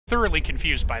thoroughly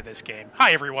confused by this game.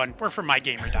 Hi, everyone. We're from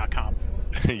MyGamer.com.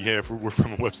 Yeah, we're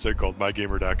from a website called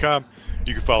MyGamer.com.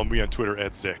 You can follow me on Twitter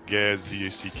at ZachGaz,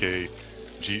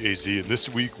 Z-A-C-K-G-A-Z. And this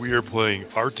week we are playing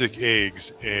Arctic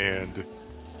Eggs, and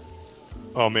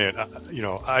oh man,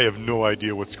 I have no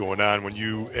idea what's going on. When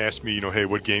you ask me, hey,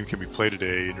 what game can we play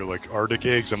today? And you're like, Arctic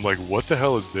Eggs. I'm like, what the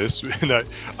hell is this? And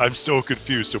I'm so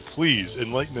confused. So please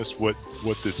enlighten us what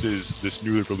this is, this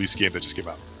newly released game that just came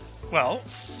out. Well,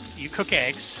 you cook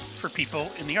eggs for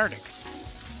people in the Arctic.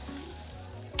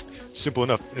 Simple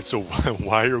enough. And so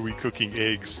why are we cooking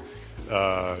eggs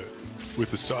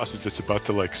with the sausage that's about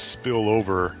to like spill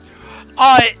over?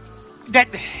 That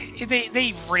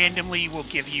they randomly will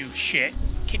give you shit.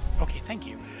 Okay, thank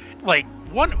you. Like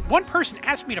one person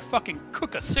asked me to fucking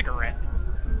cook a cigarette.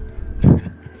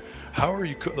 How are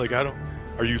you like?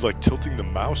 Are you like tilting the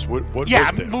mouse? What?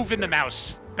 Yeah, I'm moving the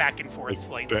mouse back and forth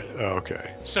slightly.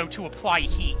 Okay. So to apply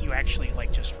heat, you actually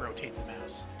like just rotate the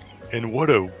mouse. And what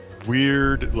a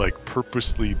weird, like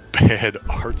purposely bad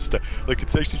art style. Like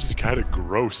it's actually just kind of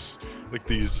gross. Like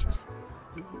these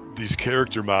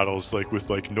character models, like with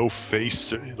like no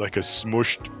face, like a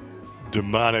smushed,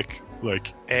 demonic,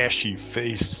 like ashy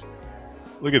face.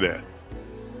 Look at that.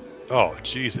 Oh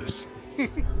Jesus.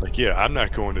 Like yeah, I'm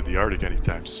not going to the Arctic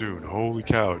anytime soon. Holy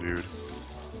cow, dude.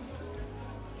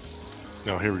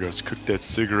 No, here we go. Let's cook that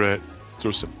cigarette. Throw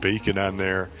some bacon on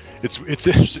there. It's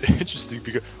interesting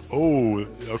because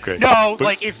okay. No, but,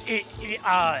 like if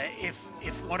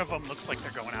one of them looks like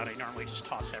they're going out, I normally just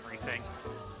toss everything.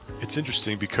 It's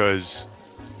interesting because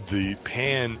the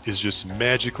pan is just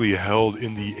magically held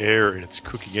in the air and it's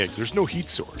cooking eggs. There's no heat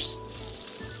source.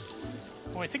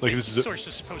 Well, I think like the heat source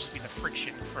is supposed to be the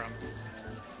friction from.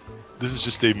 This is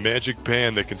just a magic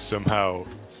pan that can somehow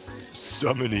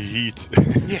summon heat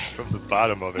from the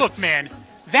bottom of it. Look, man,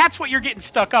 that's what you're getting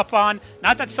stuck up on.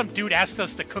 Not that some dude asked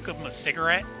us to cook him a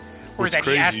cigarette, or that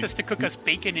he asked us to cook us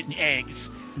bacon and eggs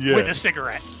with a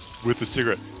cigarette. With a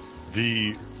cigarette.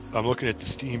 I'm looking at the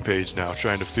Steam page now,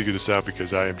 trying to figure this out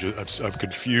because I'm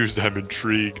confused. I'm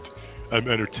intrigued. I'm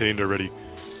entertained already.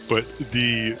 But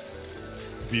the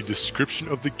description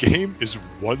of the game is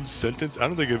one sentence. I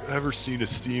don't think I've ever seen a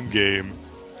Steam game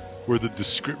where the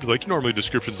description, like normally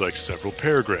descriptions like several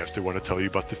paragraphs. They want to tell you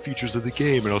about the features of the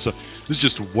game and also this is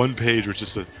just one page, which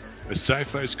is a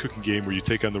sci-fi cooking game where you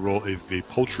take on the role of a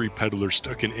poultry peddler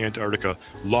stuck in Antarctica,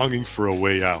 longing for a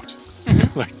way out.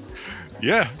 Like,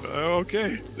 yeah,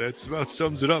 okay, that's about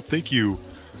sums it up. Thank you.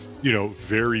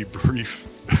 Very brief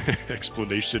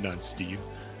explanation on Steam.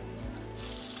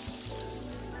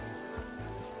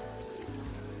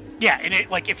 Yeah, and it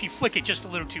like if you flick it just a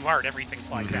little too hard, everything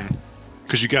flies out.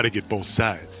 Because you got to get both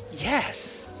sides.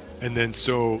 Yes. And then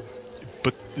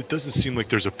but it doesn't seem like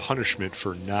there's a punishment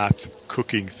for not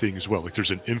cooking things well. Like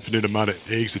there's an infinite amount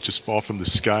of eggs that just fall from the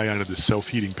sky onto the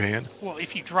self-heating pan. Well,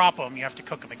 if you drop them, you have to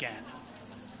cook them again.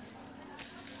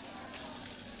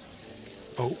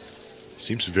 Oh,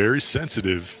 seems very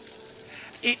sensitive.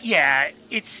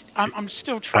 I'm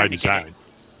still trying to get it.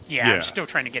 Yeah, I'm still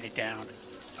trying to get it down.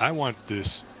 I want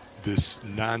this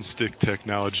non-stick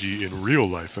technology in real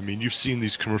life. I mean, you've seen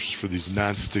these commercials for these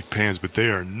non-stick pans, but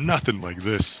they are nothing like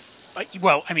this.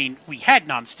 Well, I mean, we had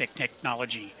non-stick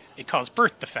technology. It caused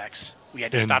birth defects. We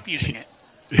had to stop using it.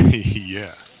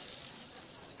 Yeah.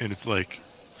 And it's like,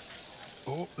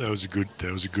 oh, that was a good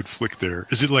flick there.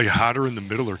 Is it like hotter in the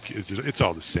middle, or is it? It's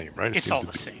all the same, right? It's all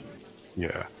the same.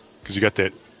 Yeah, because you got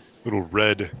that little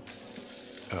red,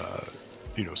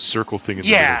 circle thing in the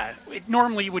middle. Yeah, it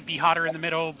normally would be hotter in the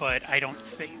middle, but I don't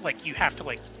think you have to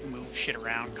move shit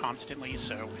around constantly.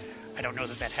 So I don't know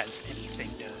that has anything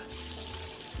to.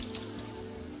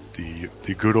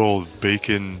 The good old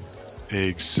bacon,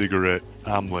 egg, cigarette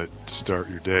omelet to start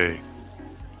your day.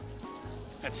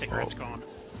 That cigarette's gone.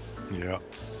 Yeah.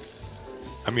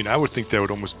 I mean, I would think that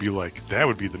would almost be that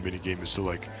would be the mini game, is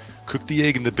to cook the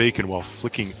egg and the bacon while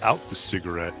flicking out the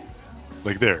cigarette.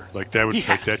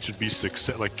 That should be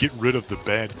success. Like, get rid of the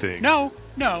bad thing. No.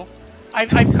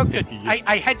 I've cooked it.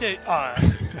 I had to.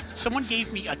 Someone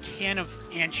gave me a can of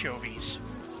anchovies,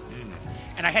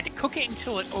 and I had to cook it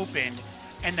until it opened,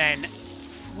 and then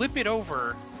flip it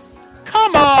over.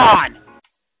 Come on!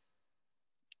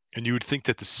 And you would think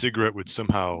that the cigarette would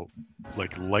somehow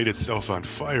light itself on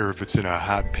fire if it's in a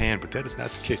hot pan, but that is not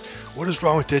the case. What is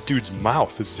wrong with that dude's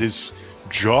mouth? Is his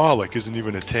jaw isn't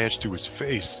even attached to his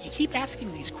face? You keep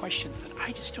asking these questions that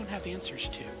I just don't have answers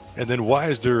to. And then why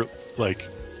is there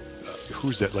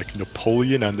who's that?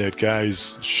 Napoleon on that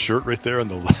guy's shirt right there on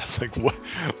the left? What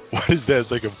is that?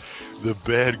 It's the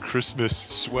bad Christmas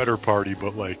sweater party,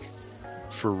 but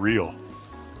for real.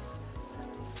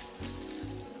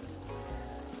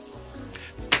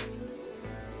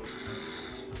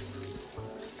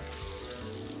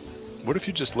 What if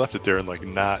you just left it there and like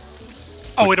not?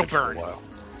 Oh, it'll for a burn. while?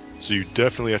 So you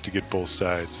definitely have to get both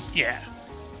sides. Yeah.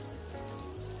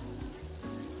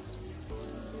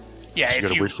 Yeah. You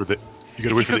gotta wait for the. You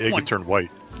gotta wait for the egg to turn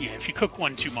white. Yeah. If you cook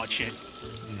one too much, and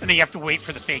then you have to wait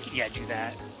for the bacon. Yeah, do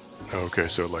that. Okay,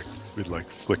 so it like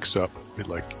flicks up. It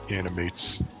like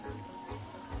animates.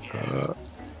 Yeah.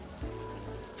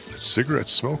 Cigarette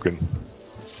smoking.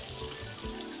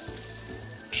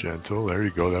 Gentle. There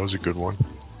you go. That was a good one.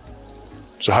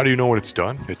 So how do you know when it's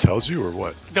done? It tells you or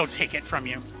what? They'll take it from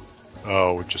you.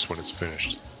 Oh, just when it's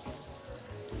finished.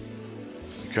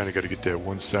 You kind of got to get that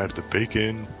one side of the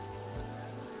bacon.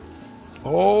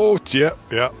 Oh, yeah.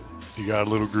 You got a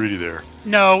little greedy there.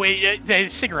 No, the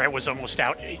cigarette was almost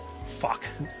out. Fuck.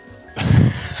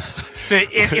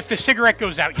 If the cigarette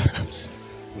goes out, you lose.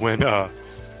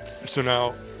 So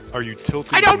now, are you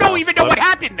tilting? I don't even know what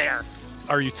happened there.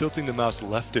 Are you tilting the mouse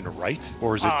left and right,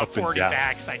 or is it up and forward down? and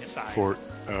back, side to side.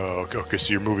 Okay,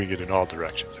 so you're moving it in all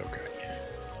directions. Okay.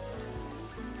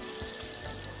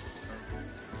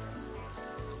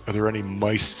 Are there any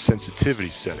mice sensitivity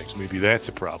settings? Maybe that's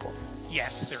a problem.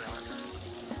 Yes, there are.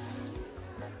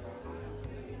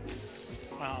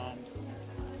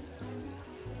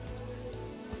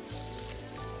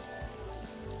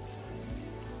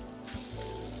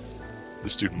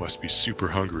 This dude must be super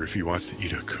hungry if he wants to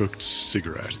eat a cooked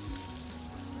cigarette.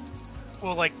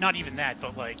 Well, like, not even that,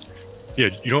 but like... Yeah,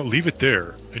 you don't leave it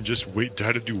there and just wait.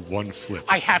 Try to do one flip.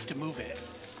 I have to move it.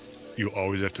 You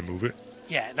always have to move it?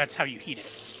 Yeah, that's how you heat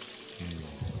it.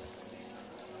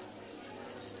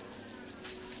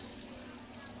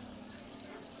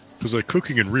 Because like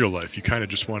cooking in real life, you kind of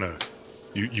just want to...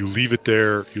 You leave it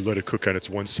there, you let it cook on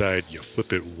its one side, you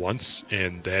flip it once,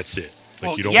 and that's it. Like,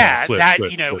 well, you don't yeah, flip, that,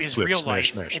 flip, you know, flip, is flip, real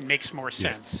smash, life. smash. It makes more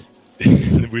sense.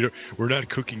 We're not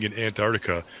cooking in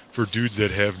Antarctica for dudes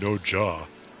that have no jaw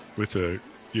with a,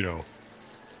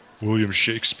 William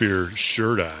Shakespeare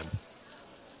shirt on.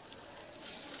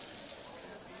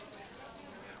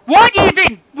 What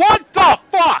the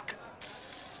fuck?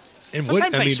 And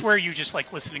Sometimes I swear you just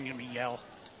like listening to me yell.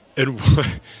 And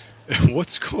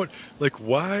what's going... Like,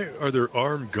 why are there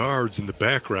armed guards in the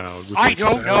background? With, I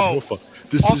don't know.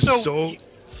 This also, is so...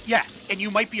 Yeah, and you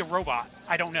might be a robot.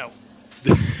 I don't know.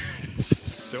 This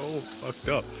is so fucked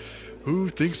up. Who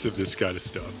thinks of this kind of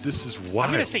stuff? This is wild.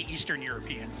 I'm going to say Eastern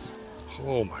Europeans.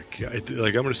 Oh my god.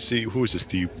 Like, I'm going to see... Who is this?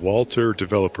 The Walter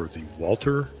developer. The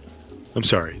Walter? I'm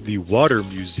sorry. The Water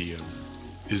Museum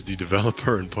is the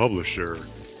developer and publisher.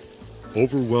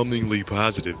 Overwhelmingly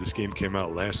positive. This game came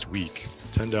out last week.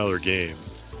 $10 game.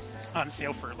 On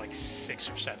sale for like 6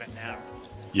 or 7 now.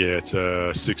 Yeah, it's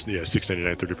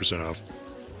 $6.99, 30% off.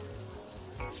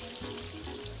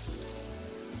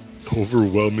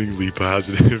 Overwhelmingly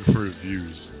positive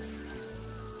reviews.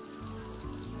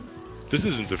 This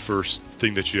isn't the first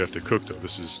thing that you have to cook though.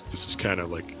 This is kind of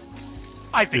like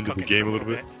into the game a little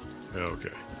bit. Oh,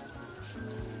 okay.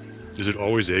 Is it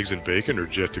always eggs and bacon, or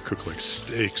do you have to cook like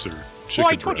steaks or chicken?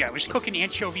 Well, I told you I was cooking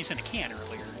anchovies in a can earlier.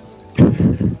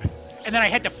 And then I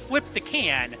had to flip the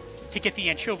can to get the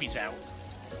anchovies out.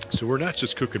 So we're not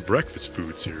just cooking breakfast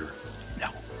foods here. No.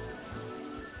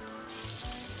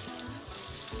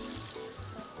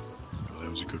 Oh,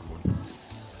 that was a good one.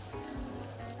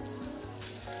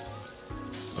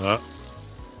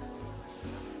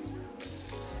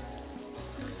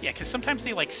 Yeah, because sometimes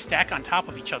they like stack on top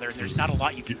of each other and there's not a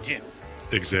lot you can do.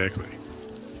 Exactly.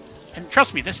 And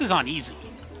trust me, this is on easy.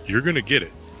 You're gonna get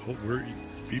it.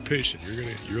 Be patient.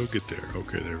 You'll get there.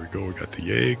 Okay, there we go. We got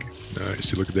the egg.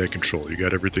 Nice. Look at that control. You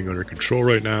got everything under control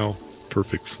right now.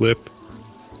 Perfect flip.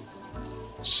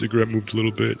 Cigarette moved a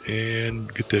little bit,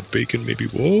 and get that bacon maybe.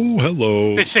 Whoa,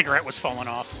 hello. The cigarette was falling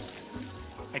off.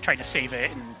 I tried to save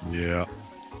it. And... Yeah.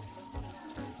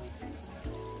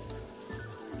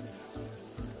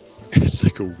 It's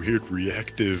like a weird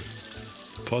reactive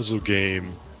puzzle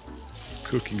game,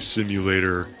 cooking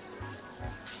simulator,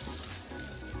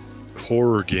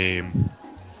 horror game.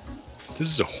 This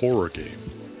is a horror game.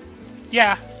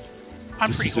 Yeah,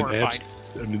 I'm pretty horrified.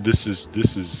 I mean, this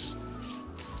is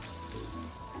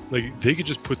like they could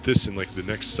just put this in like the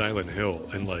next Silent Hill,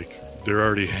 and like they're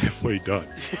already halfway done.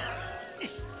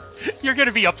 You're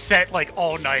gonna be upset like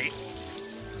all night.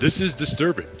 This is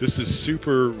disturbing. This is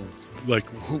super. Like,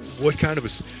 what kind of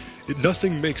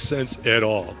nothing makes sense at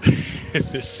all in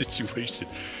this situation.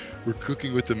 We're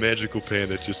cooking with the magical pan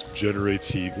that just generates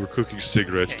heat. We're cooking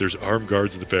cigarettes. Okay, there's armed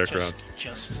guards in the background.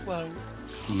 Just slow.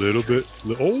 Little bit.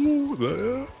 Oh,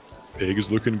 the egg is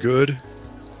looking good.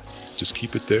 Just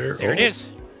keep it there. There it is.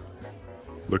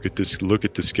 Look at this. Look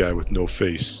at this guy with no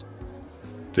face.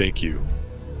 Thank you.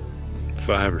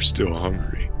 5 are still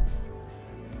hungry.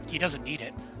 He doesn't need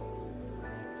it.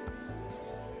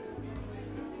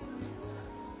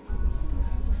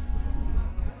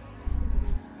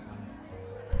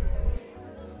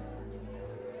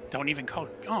 Don't even call.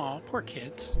 Oh, poor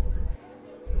kids.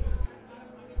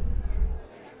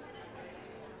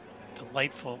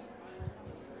 Delightful.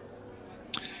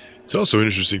 It's also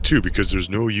interesting too because there's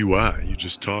no UI. You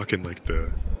just talk and like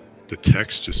the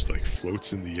text just like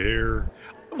floats in the air.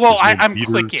 Well, No I'm meters.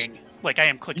 clicking. Like I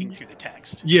am clicking through the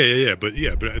text. Yeah. But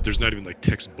there's not even like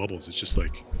text bubbles. It's just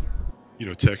like,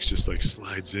 text just like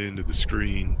slides into the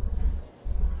screen.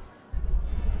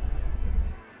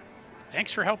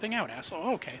 Thanks for helping out, asshole.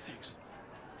 Oh, okay, thanks.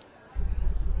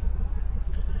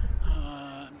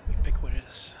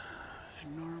 Ubiquitous.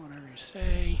 Ignore whatever you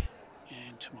say.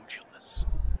 And tumultuous.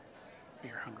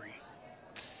 You're hungry.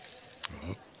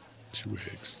 Oh, 2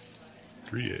 eggs.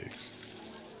 3 eggs.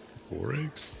 4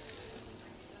 eggs.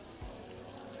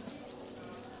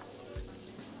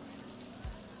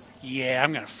 Yeah,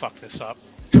 I'm gonna fuck this up.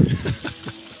 And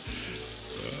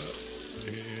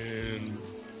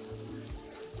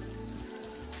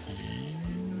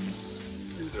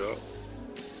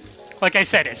like I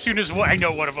said, as soon as I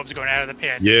know one of them's going out of the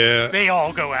pan, yeah, they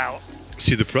all go out.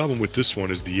 See, the problem with this one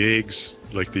is the eggs,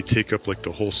 like they take up like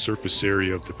the whole surface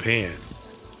area of the pan.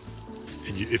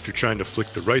 And if you're trying to flick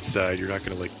the right side, you're not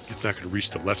gonna it's not gonna reach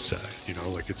the left side.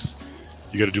 Like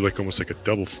you got to do like almost like a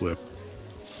double flip.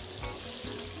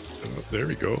 Oh, there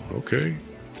we go. Okay,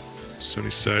 sunny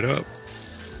side up.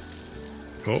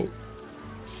 Oh,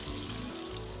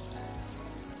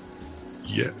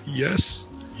 yeah, yes,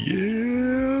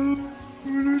 yeah,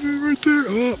 right there.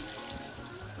 Oh.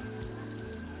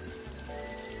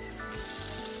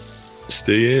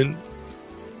 Stay in.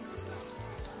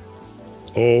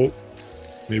 Oh,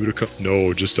 maybe it'll come.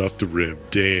 No, just off the rim.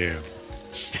 Damn.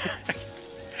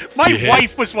 My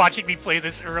wife was watching me play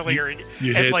this earlier and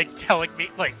like telling me,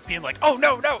 like being like, "Oh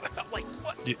no!" I'm like,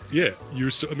 "What?" Yeah, you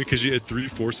were. Because you had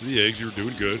 3/4 of the eggs, you were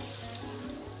doing good.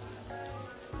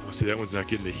 Oh, see, that one's not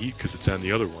getting the heat because it's on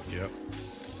the other one. Yeah.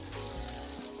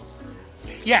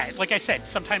 Yeah, like I said,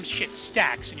 sometimes shit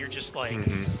stacks and you're just like,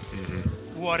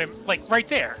 "What am like right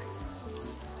there?"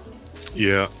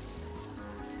 Yeah.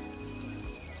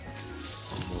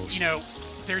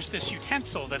 Almost. There's this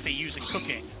utensil that they use in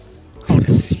cooking called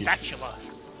a spatula.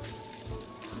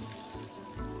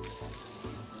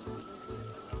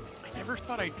 I never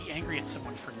thought I'd be angry at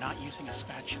someone for not using a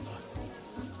spatula.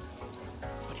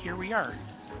 But here we are.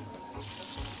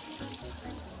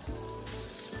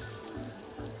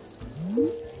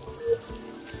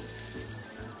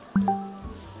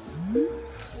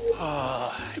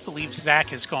 I believe Zach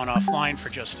has gone offline for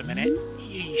just a minute.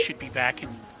 He should be back in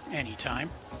any time.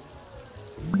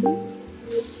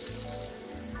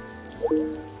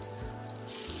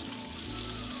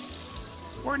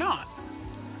 Or not.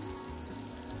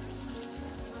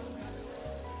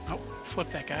 Oh, flip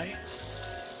that guy.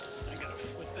 I gotta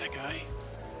flip that guy.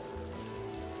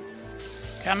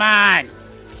 Come on!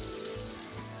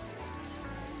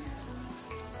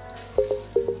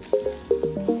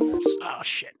 Oh,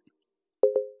 shit.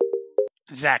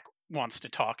 Zach wants to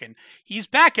talk, and he's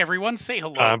back, everyone. Say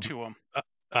hello to him.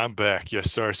 I'm back.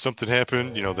 Yes, sorry, something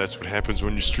happened. That's what happens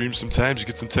when you stream. Sometimes you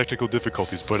get some technical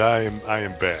difficulties, but I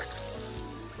am back.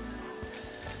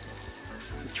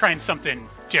 I'm trying something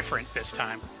different this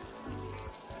time.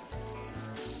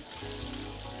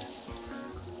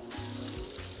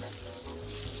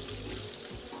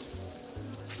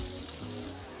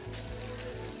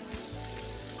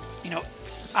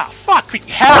 Fuck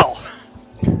hell!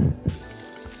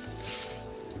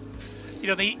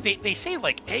 They say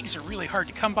like eggs are really hard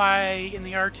to come by in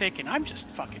the Arctic, and I'm just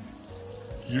fucking.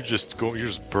 You're just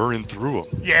burning through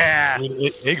them. Yeah. I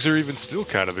mean, eggs are even still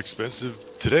kind of expensive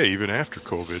today, even after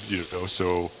COVID.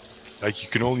 So like you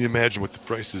can only imagine what the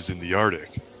price is in the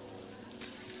Arctic.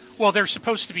 Well, they're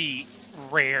supposed to be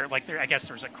rare. Like I guess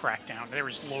there was a crackdown. There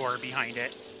was lore behind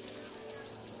it.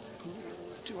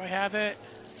 Do I have it?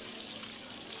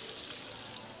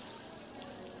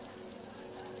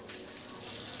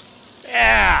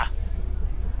 Yeah.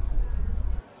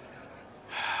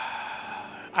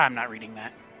 I'm not reading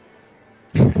that.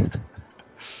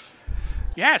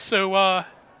 Yeah, so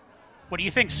what do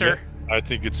you think, sir? Yeah, I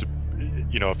think it's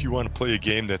if you want to play a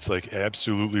game that's like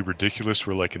absolutely ridiculous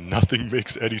where like nothing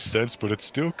makes any sense, but it's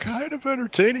still kind of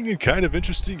entertaining and kind of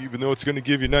interesting, even though it's going to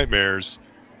give you nightmares.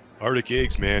 Arctic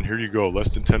Eggs, man, here you go.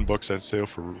 Less than $10 on sale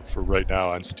for right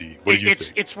now on Steam. What do you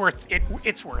think? It's worth it.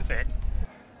 It's worth it.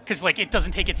 Because, like, it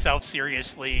doesn't take itself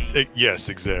seriously. Yes,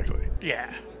 exactly.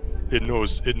 Yeah. it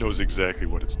knows exactly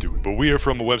what it's doing. But we are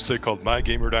from a website called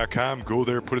MyGamer.com. Go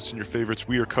there, put us in your favorites.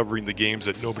 We are covering the games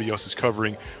that nobody else is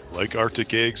covering, like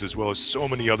Arctic Eggs, as well as so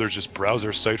many others. Just browse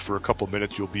our site for a couple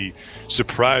minutes. You'll be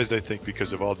surprised, I think,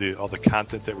 because of all the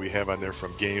content that we have on there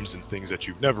from games and things that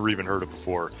you've never even heard of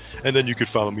before. And then you can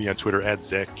follow me on Twitter at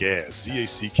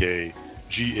ZachGaz,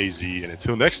 ZACKGAZ. And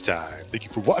until next time, thank you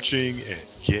for watching and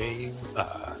game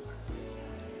on.